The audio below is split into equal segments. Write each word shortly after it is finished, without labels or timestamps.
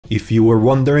If you were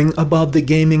wondering about the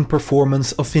gaming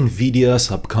performance of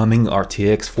NVIDIA's upcoming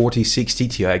RTX 4060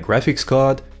 Ti graphics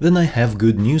card, then I have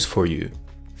good news for you.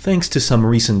 Thanks to some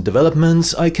recent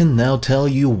developments, I can now tell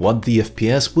you what the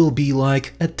FPS will be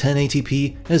like at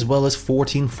 1080p as well as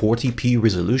 1440p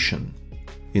resolution.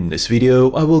 In this video,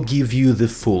 I will give you the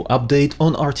full update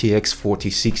on RTX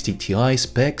 4060 Ti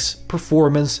specs,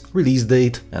 performance, release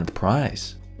date and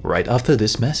price, right after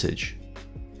this message.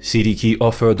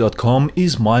 CDKeyOffer.com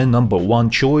is my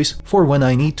 #1 choice for when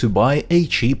I need to buy a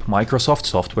cheap Microsoft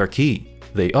software key.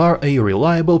 They are a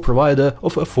reliable provider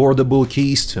of affordable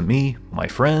keys to me, my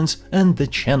friends, and the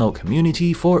channel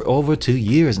community for over 2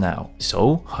 years now,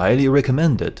 so highly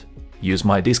recommended. Use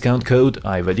my discount code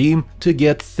iVadim to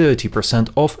get 30%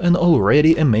 off an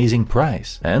already amazing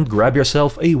price, and grab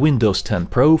yourself a Windows 10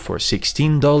 Pro for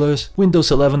 $16, Windows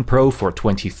 11 Pro for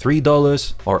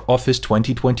 $23, or Office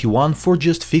 2021 for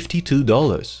just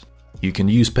 $52. You can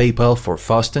use PayPal for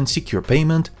fast and secure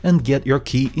payment and get your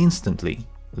key instantly.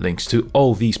 Links to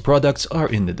all these products are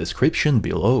in the description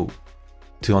below.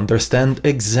 To understand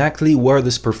exactly where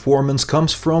this performance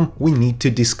comes from, we need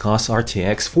to discuss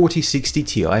RTX 4060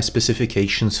 Ti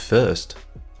specifications first.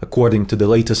 According to the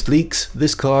latest leaks,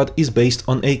 this card is based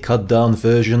on a cut-down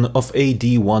version of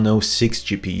AD106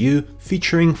 GPU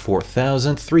featuring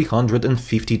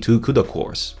 4352 CUDA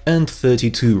cores and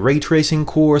 32 ray tracing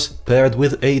cores paired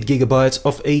with 8GB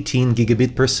of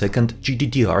 18GB/s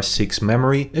GDDR6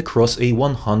 memory across a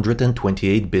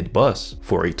 128-bit bus,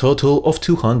 for a total of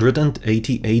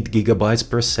 288GB/s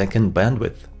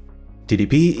bandwidth.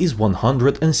 TDP is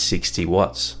 160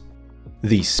 watts.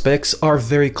 These specs are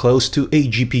very close to a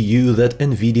GPU that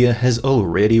NVIDIA has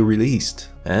already released,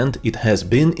 and it has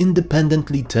been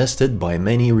independently tested by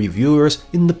many reviewers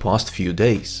in the past few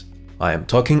days. I am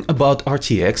talking about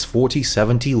RTX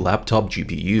 4070 laptop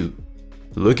GPU.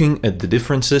 Looking at the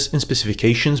differences in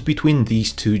specifications between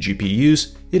these two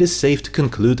GPUs, it is safe to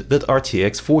conclude that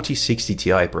RTX 4060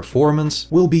 Ti performance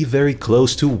will be very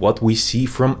close to what we see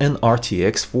from an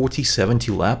RTX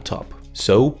 4070 laptop.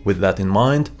 So, with that in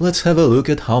mind, let's have a look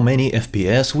at how many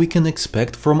FPS we can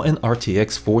expect from an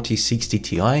RTX 4060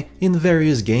 Ti in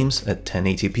various games at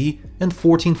 1080p and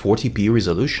 1440p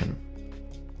resolution.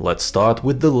 Let's start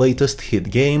with the latest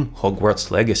hit game,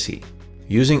 Hogwarts Legacy.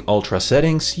 Using ultra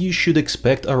settings, you should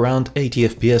expect around 80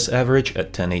 FPS average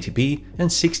at 1080p and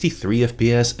 63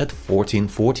 FPS at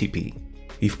 1440p.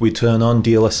 If we turn on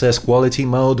DLSS quality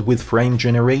mode with frame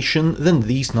generation, then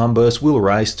these numbers will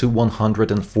rise to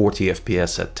 140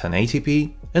 FPS at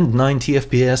 1080p and 90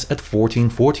 FPS at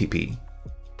 1440p.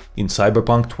 In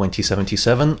Cyberpunk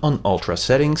 2077 on ultra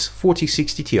settings,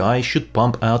 4060 Ti should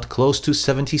pump out close to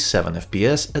 77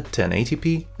 FPS at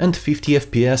 1080p and 50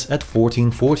 FPS at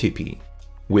 1440p.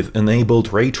 With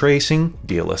enabled ray tracing,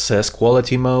 DLSS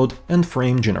quality mode and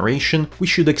frame generation, we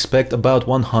should expect about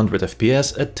 100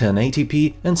 FPS at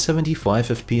 1080p and 75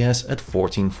 FPS at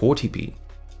 1440p.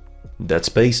 Dead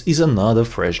Space is another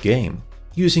fresh game.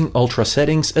 Using ultra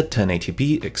settings at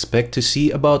 1080p, expect to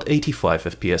see about 85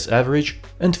 FPS average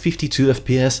and 52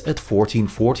 FPS at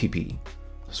 1440p.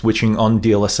 Switching on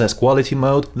DLSS quality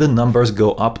mode, the numbers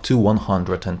go up to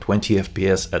 120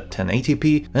 FPS at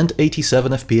 1080p and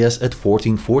 87 FPS at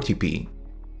 1440p.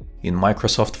 In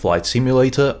Microsoft Flight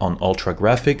Simulator on Ultra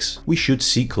Graphics, we should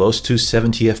see close to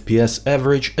 70 FPS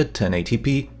average at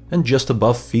 1080p and just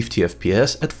above 50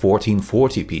 FPS at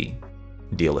 1440p.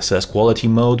 DLSS quality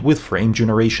mode with frame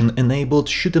generation enabled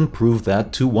should improve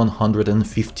that to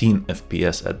 115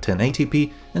 FPS at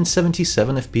 1080p and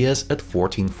 77 FPS at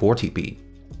 1440p.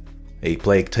 A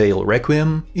Plague Tale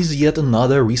Requiem is yet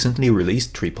another recently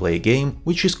released AAA game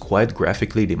which is quite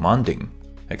graphically demanding.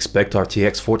 Expect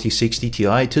RTX 4060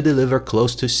 Ti to deliver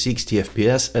close to 60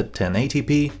 FPS at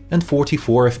 1080p and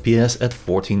 44 FPS at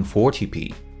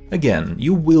 1440p. Again,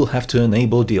 you will have to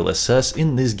enable DLSS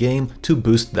in this game to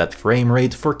boost that frame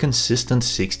rate for consistent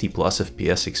 60+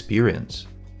 FPS experience.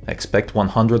 Expect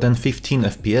 115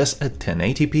 FPS at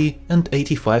 1080p and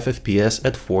 85 FPS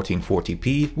at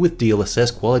 1440p with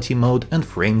DLSS quality mode and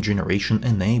frame generation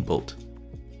enabled.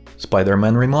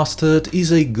 Spider-Man Remastered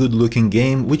is a good-looking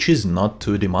game which is not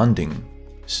too demanding.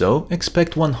 So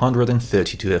expect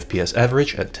 132 FPS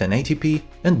average at 1080p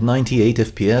and 98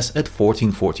 FPS at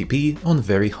 1440p on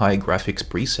very high graphics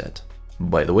preset.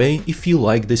 By the way, if you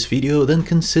like this video, then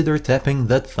consider tapping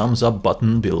that thumbs up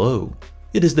button below.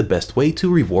 It is the best way to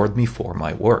reward me for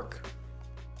my work.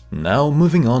 Now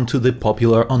moving on to the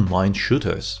popular online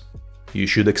shooters. You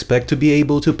should expect to be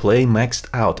able to play maxed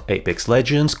out Apex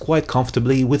Legends quite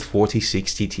comfortably with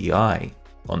 4060 Ti.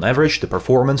 On average, the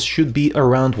performance should be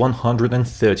around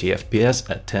 130 FPS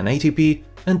at 1080p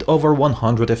and over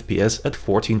 100 FPS at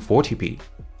 1440p.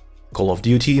 Call of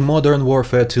Duty Modern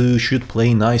Warfare 2 should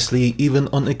play nicely even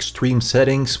on extreme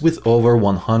settings with over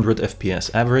 100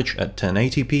 FPS average at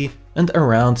 1080p and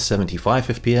around 75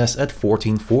 FPS at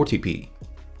 1440p.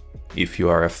 If you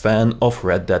are a fan of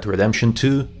Red Dead Redemption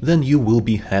 2, then you will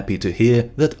be happy to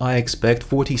hear that I expect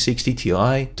 4060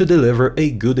 Ti to deliver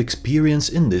a good experience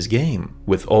in this game,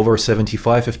 with over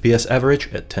 75 FPS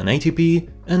average at 1080p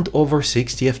and over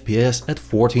 60 FPS at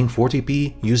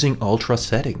 1440p using ultra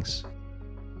settings.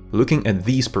 Looking at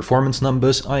these performance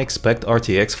numbers, I expect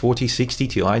RTX 4060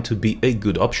 Ti to be a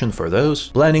good option for those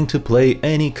planning to play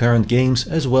any current games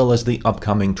as well as the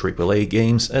upcoming AAA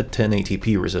games at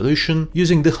 1080p resolution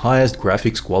using the highest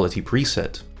graphics quality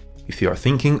preset. If you are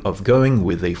thinking of going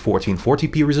with a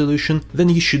 1440p resolution, then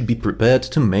you should be prepared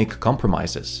to make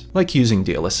compromises, like using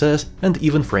DLSS and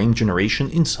even frame generation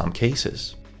in some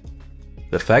cases.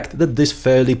 The fact that this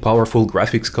fairly powerful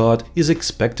graphics card is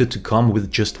expected to come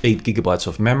with just 8GB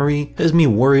of memory has me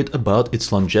worried about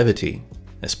its longevity,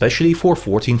 especially for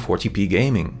 1440p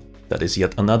gaming. That is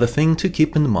yet another thing to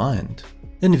keep in mind.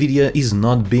 NVIDIA is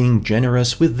not being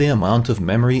generous with the amount of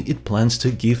memory it plans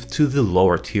to give to the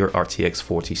lower tier RTX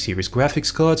 40 series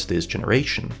graphics cards this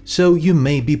generation, so you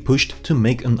may be pushed to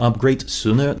make an upgrade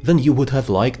sooner than you would have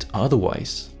liked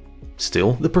otherwise.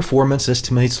 Still, the performance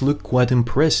estimates look quite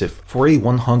impressive for a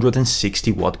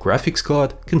 160W graphics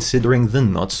card, considering the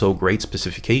not-so-great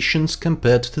specifications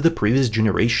compared to the previous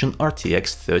generation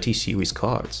RTX 30 series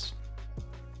cards.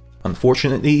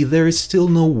 Unfortunately, there is still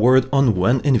no word on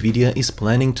when NVIDIA is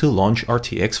planning to launch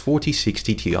RTX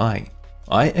 4060 Ti.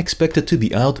 I expect it to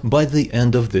be out by the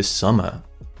end of this summer.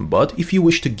 But if you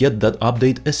wish to get that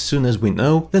update as soon as we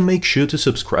know, then make sure to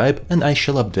subscribe and I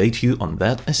shall update you on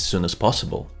that as soon as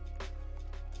possible.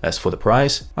 As for the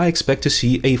price, I expect to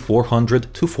see a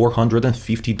 $400 to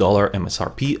 $450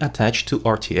 MSRP attached to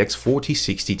RTX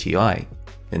 4060 Ti.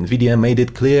 NVIDIA made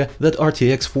it clear that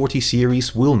RTX 40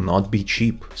 series will not be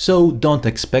cheap, so don't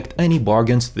expect any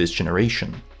bargains this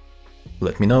generation.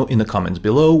 Let me know in the comments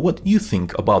below what you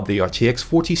think about the RTX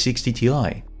 4060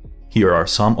 Ti. Here are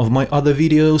some of my other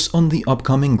videos on the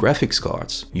upcoming graphics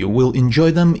cards. You will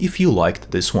enjoy them if you liked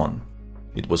this one.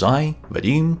 It was I,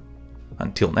 Vadim.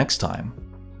 Until next time.